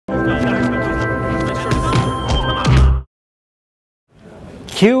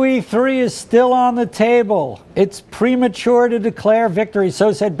QE3 is still on the table. It's premature to declare victory,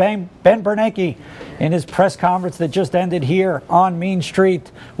 so said Ben Bernanke in his press conference that just ended here on Main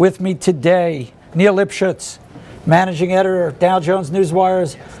Street. With me today, Neil Lipschutz, managing editor, Dow Jones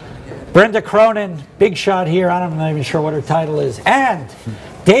Newswire's Brenda Cronin, big shot here, I'm not even sure what her title is, and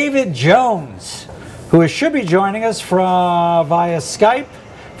David Jones, who should be joining us via Skype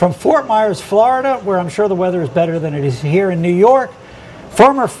from Fort Myers, Florida, where I'm sure the weather is better than it is here in New York.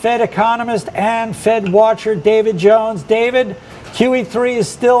 Former Fed economist and Fed watcher David Jones. David, QE3 is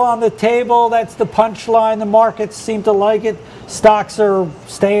still on the table. That's the punchline. The markets seem to like it. Stocks are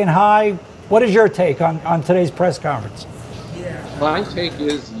staying high. What is your take on today's press conference? My take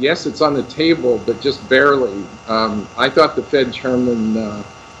is, yes, it's on the table, but just barely. I thought the Fed chairman,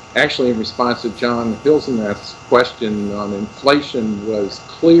 actually in response to John Hilsenrath's question on inflation, was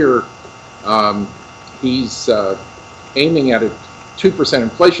clear. He's aiming at a 2%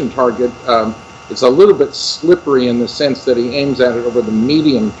 inflation target. It's a little bit slippery in the sense that he aims at it over the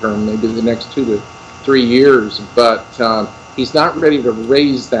medium term, maybe the next 2 to 3 years, but he's not ready to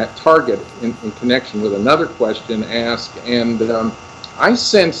raise that target in connection with another question asked. And I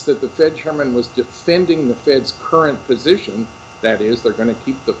sense that the Fed chairman was defending the Fed's current position. That is, they're going to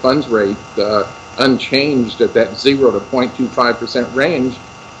keep the funds rate unchanged at that 0 to 0.25% range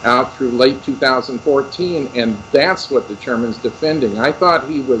out through late 2014, and that's what the chairman's defending. I thought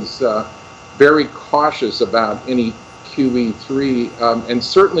he was very cautious about any QE3, and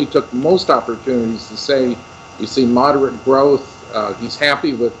certainly took most opportunities to say you see moderate growth. He's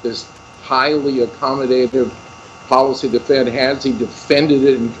happy with this highly accommodative policy the Fed has. He defended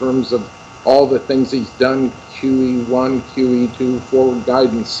it in terms of all the things he's done, QE1, QE2, forward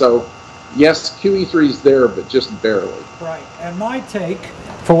guidance. So yes, QE3 is there, but just barely. Right, and my take,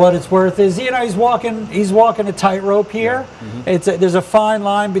 for what it's worth, is he's walking a tightrope here. Yeah. Mm-hmm. There's a fine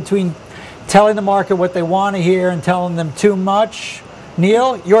line between telling the market what they want to hear and telling them too much.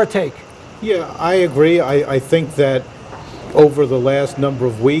 Neil, your take? Yeah, I agree. I think that over the last number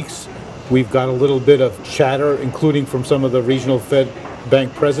of weeks, we've got a little bit of chatter, including from some of the regional Fed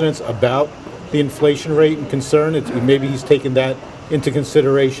bank presidents, about the inflation rate and concern. Maybe he's taken that into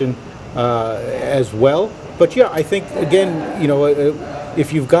consideration as well. But yeah, I think, again,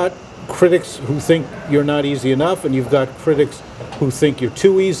 if you've got critics who think you're not easy enough and you've got critics who think you're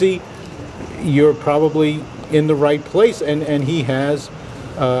too easy, you're probably in the right place. And he has,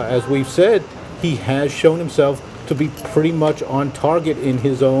 as we've said, he has shown himself to be pretty much on target in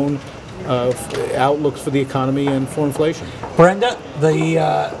his own outlooks for the economy and for inflation. Brenda,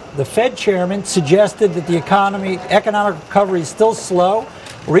 the Fed chairman suggested that the economic recovery is still slow.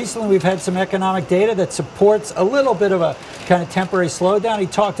 Recently, we've had some economic data that supports a little bit of a kind of temporary slowdown. He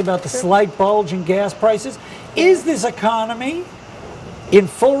talked about the slight bulge in gas prices. Is this economy in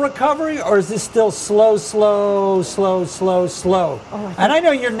full recovery, or is this still slow? Oh, and I know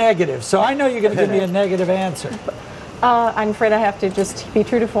you're negative, so I know you're going to give me a negative answer. I'm afraid I have to just be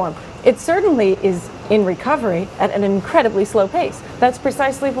true to form. It certainly is in recovery at an incredibly slow pace. That's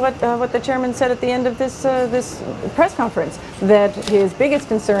precisely what the chairman said at the end of this press conference, that his biggest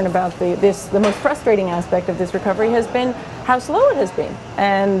concern about the most frustrating aspect of this recovery has been how slow it has been,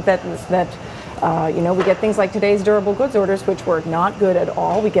 and that we get things like today's durable goods orders, which were not good at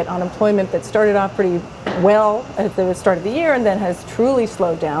all. We get unemployment that started off pretty well at the start of the year and then has truly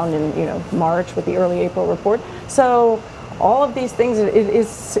slowed down in March with the early April report. So all of these things, it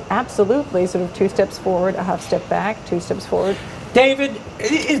is absolutely sort of 2 steps forward, a half step back, 2 steps forward. David,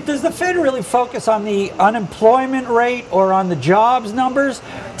 does the Fed really focus on the unemployment rate or on the jobs numbers?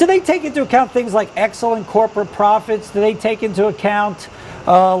 Do they take into account things like excellent corporate profits? Do they take into account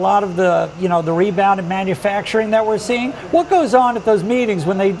a lot of the rebound in manufacturing that we're seeing? What goes on at those meetings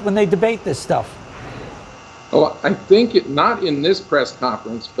when they debate this stuff? Well, I think not in this press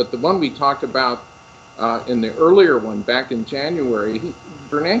conference, but the one we talked about in the earlier one back in January,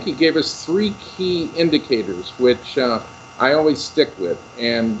 Bernanke gave us 3 key indicators, which I always stick with.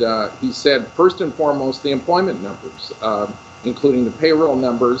 And he said, first and foremost, the employment numbers, including the payroll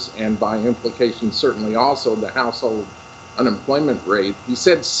numbers, and by implication, certainly also the household unemployment rate. He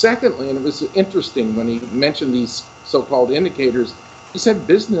said, secondly, and it was interesting when he mentioned these so-called indicators, he said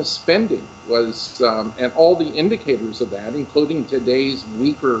business spending was, and all the indicators of that, including today's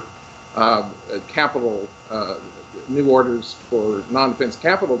weaker capital, new orders for non-defense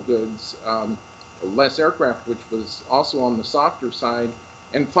capital goods, less aircraft, which was also on the softer side.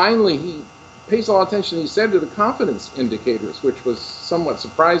 And finally, he pays a lot of attention, he said, to the confidence indicators, which was somewhat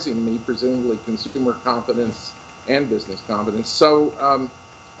surprising to me, presumably consumer confidence and business confidence. So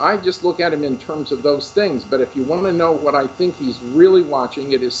I just look at him in terms of those things. But if you want to know what I think he's really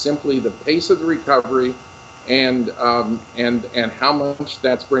watching, it is simply the pace of the recovery and how much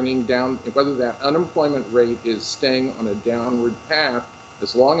that's bringing down, whether that unemployment rate is staying on a downward path.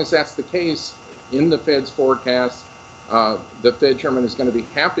 As long as that's the case in the Fed's forecast, the Fed chairman is going to be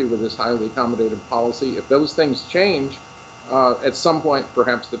happy with this highly accommodative policy. If those things change, at some point,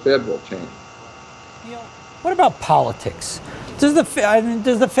 perhaps the Fed will change. What about politics? Does the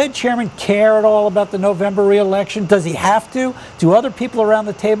Fed chairman care at all about the November re-election? Does he have to? Do other people around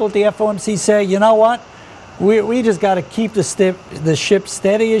the table at the FOMC say, you know what, we just got to keep the ship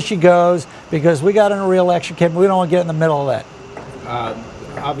steady as she goes because we got in a re-election campaign. We don't want to get in the middle of that.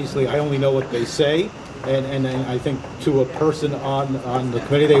 Obviously, I only know what they say, and I think to a person on the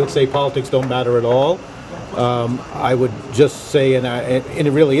committee, they would say politics don't matter at all. I would just say, and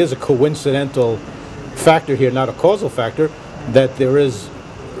it really is a coincidental factor here, not a causal factor, that there is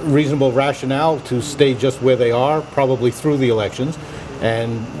reasonable rationale to stay just where they are, probably through the elections,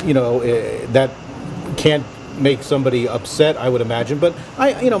 and that can't make somebody upset, I would imagine. But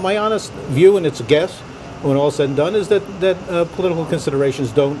my honest view, and it's a guess, when all said and done, is that political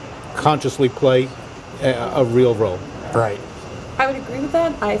considerations don't consciously play a real role. Right. I would agree with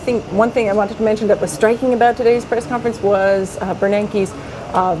that. I think one thing I wanted to mention that was striking about today's press conference was Bernanke's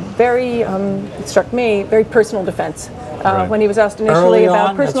it struck me, very personal defense. Right. When he was asked initially Early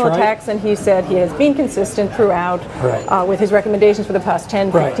about on, personal that's right. attacks, and he said he has been consistent throughout Right. With his recommendations for the past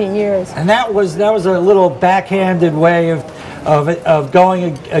 10, 15 years. And that was a little backhanded way of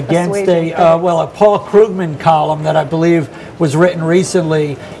going against a Paul Krugman column that I believe was written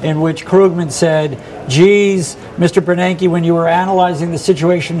recently, in which Krugman said, geez, Mr. Bernanke, when you were analyzing the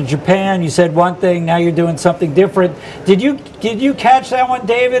situation in Japan, you said one thing, now you're doing something different. Did you catch that one,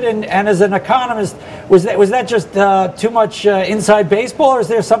 David? And as an economist, was that just too much inside baseball, or is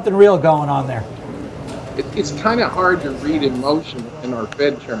there something real going on there? It's kind of hard to read emotion in our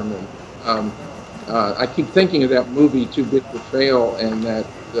Fed chairman. I keep thinking of that movie Too Big to Fail, and that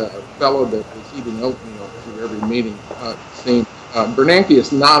fellow that was eating oatmeal through every meeting scene. Bernanke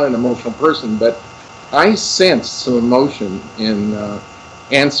is not an emotional person, but I sensed some emotion in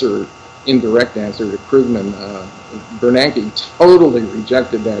indirect answer to Krugman. Bernanke totally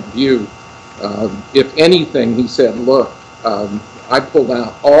rejected that view. If anything, he said, look, I pulled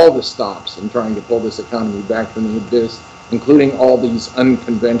out all the stops in trying to pull this economy back from the abyss, including all these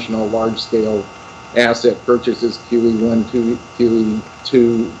unconventional large-scale asset purchases, QE1,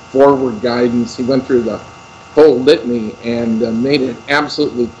 QE2, forward guidance. He went through the whole litany and made it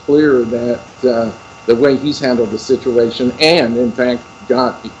absolutely clear that the way he's handled the situation, and in fact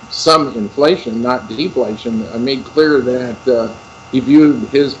got some inflation, not deflation, made clear that he viewed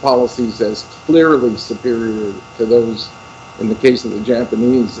his policies as clearly superior to those in the case of the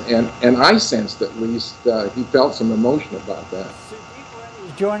Japanese, and I sensed at least he felt some emotion about that.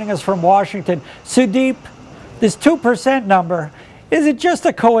 Joining us from Washington. Sudeep, this 2% number, is it just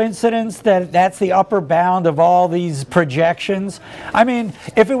a coincidence that that's the upper bound of all these projections? I mean,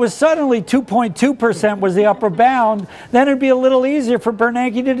 if it was suddenly 2.2% was the upper bound, then it'd be a little easier for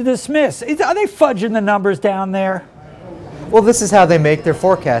Bernanke to dismiss. Are they fudging the numbers down there? Well, this is how they make their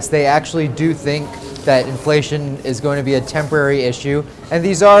forecast. They actually do think that inflation is going to be a temporary issue, and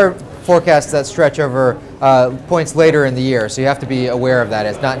these are forecasts that stretch over points later in the year, so you have to be aware of that.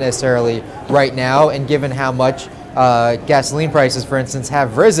 It's not necessarily right now, and given how much gasoline prices, for instance,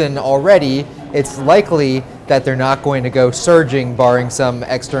 have risen already, it's likely that they're not going to go surging, barring some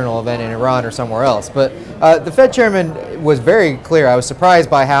external event in Iran or somewhere else. But the Fed chairman was very clear. I was surprised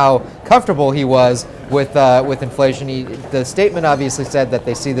by how comfortable he was with inflation. The statement obviously said that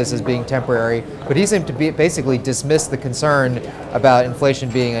they see this as being temporary, but he seemed to basically dismiss the concern about inflation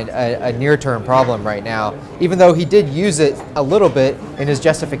being a near-term problem right now, even though he did use it a little bit in his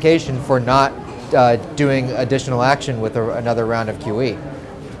justification for not doing additional action with another round of QE.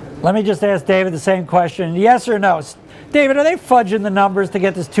 Let me just ask David the same question. Yes or no? David, are they fudging the numbers to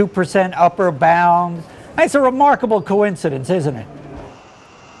get this 2% upper bound? It's a remarkable coincidence, isn't it?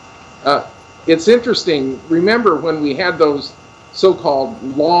 It's interesting. Remember when we had those so-called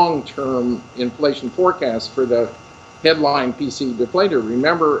long-term inflation forecasts for the headline PC deflator?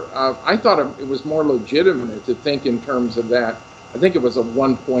 Remember, I thought it was more legitimate to think in terms of that. I think it was a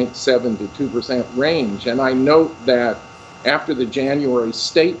 1.7 to 2% range. And I note that after the January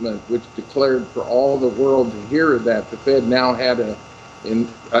statement, which declared for all the world to hear that the Fed now had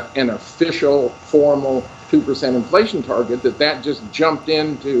an official, formal 2% inflation target, that just jumped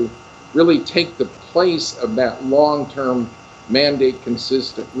in to really take the place of that long-term mandate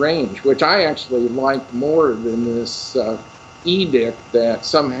consistent range, which I actually liked more than this edict that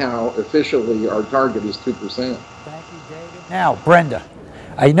somehow officially our target is 2%. Thank you, David. Now, Brenda,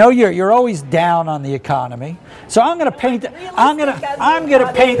 I know you're always down on the economy, so I'm going to paint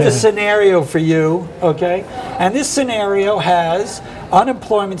the scenario for you, okay? And this scenario has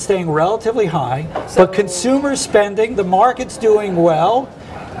unemployment staying relatively high, but consumer spending, the market's doing well,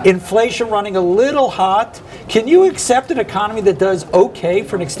 inflation running a little hot. Can you accept an economy that does okay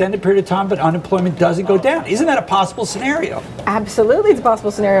for an extended period of time, but unemployment doesn't go down? Isn't that a possible scenario? Absolutely, it's a possible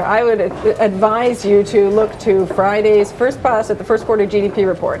scenario. I would advise you to look to Friday's first pass at the first quarter GDP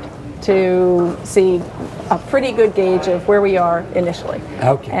report to see a pretty good gauge of where we are initially.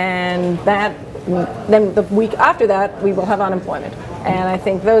 Okay. And then the week after that, we will have unemployment. And I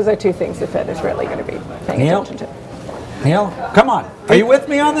think those are two things the Fed is really going to be paying attention to. Neil, come on. Are you with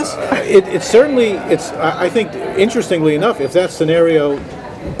me on this? I think, interestingly enough, if that scenario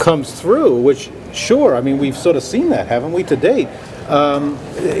comes through, which, sure, I mean, we've sort of seen that, haven't we, to date?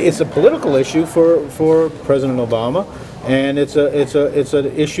 It's a political issue for President Obama, and it's an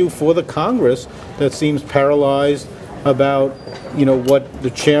issue for the Congress that seems paralyzed about, what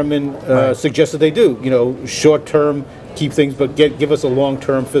the chairman suggested they do. Short-term, keep things, but give us a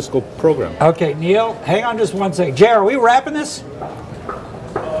long-term fiscal program. Okay, Neil, hang on just one second. Jared, are we wrapping this?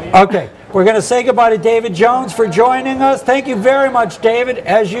 Okay, we're going to say goodbye to David Jones for joining us. Thank you very much, David.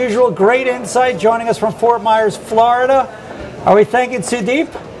 As usual, great insight joining us from Fort Myers, Florida. Are we thanking Sudeep?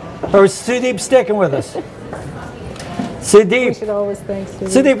 Or is Sudeep sticking with us? Sudeep. We should always thank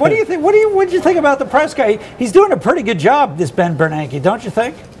Sudeep. Sudeep, what do you think? What did you think about the press guy? He's doing a pretty good job, this Ben Bernanke, don't you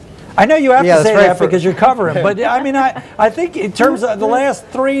think? I know you have to say that because you're covering, but I mean, I think in terms of the last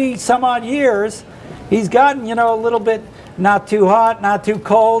 3 some odd years, he's gotten, a little bit not too hot, not too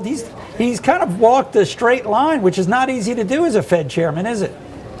cold. He's kind of walked a straight line, which is not easy to do as a Fed chairman, is it?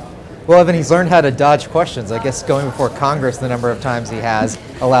 Well, Evan, he's learned how to dodge questions. I guess going before Congress the number of times he has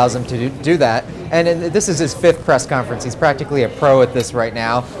allows him to do that. And this is his 5th press conference. He's practically a pro at this right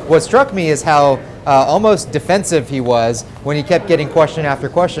now. What struck me is how almost defensive he was when he kept getting question after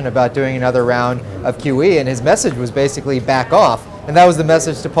question about doing another round of QE, and his message was basically back off. And that was the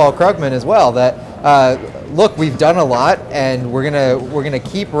message to Paul Krugman as well, that look, we've done a lot, and we're gonna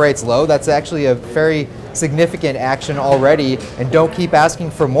keep rates low. That's actually a very significant action already, and don't keep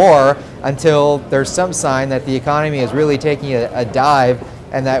asking for more until there's some sign that the economy is really taking a dive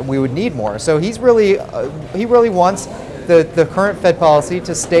and that we would need more. So he really wants the current Fed policy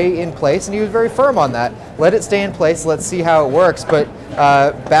to stay in place, and he was very firm on that. Let it stay in place, let's see how it works, but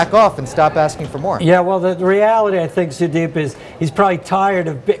back off and stop asking for more. Yeah, well, the reality, I think, Sudeep, is he's probably tired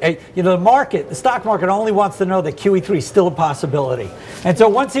of, the stock market only wants to know that QE3 is still a possibility. And so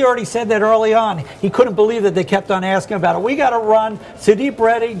once he already said that early on, he couldn't believe that they kept on asking about it. We got to run. Sudeep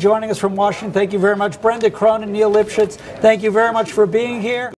Reddy joining us from Washington. Thank you very much. Brenda Cronin, Neil Lipschitz, thank you very much for being here.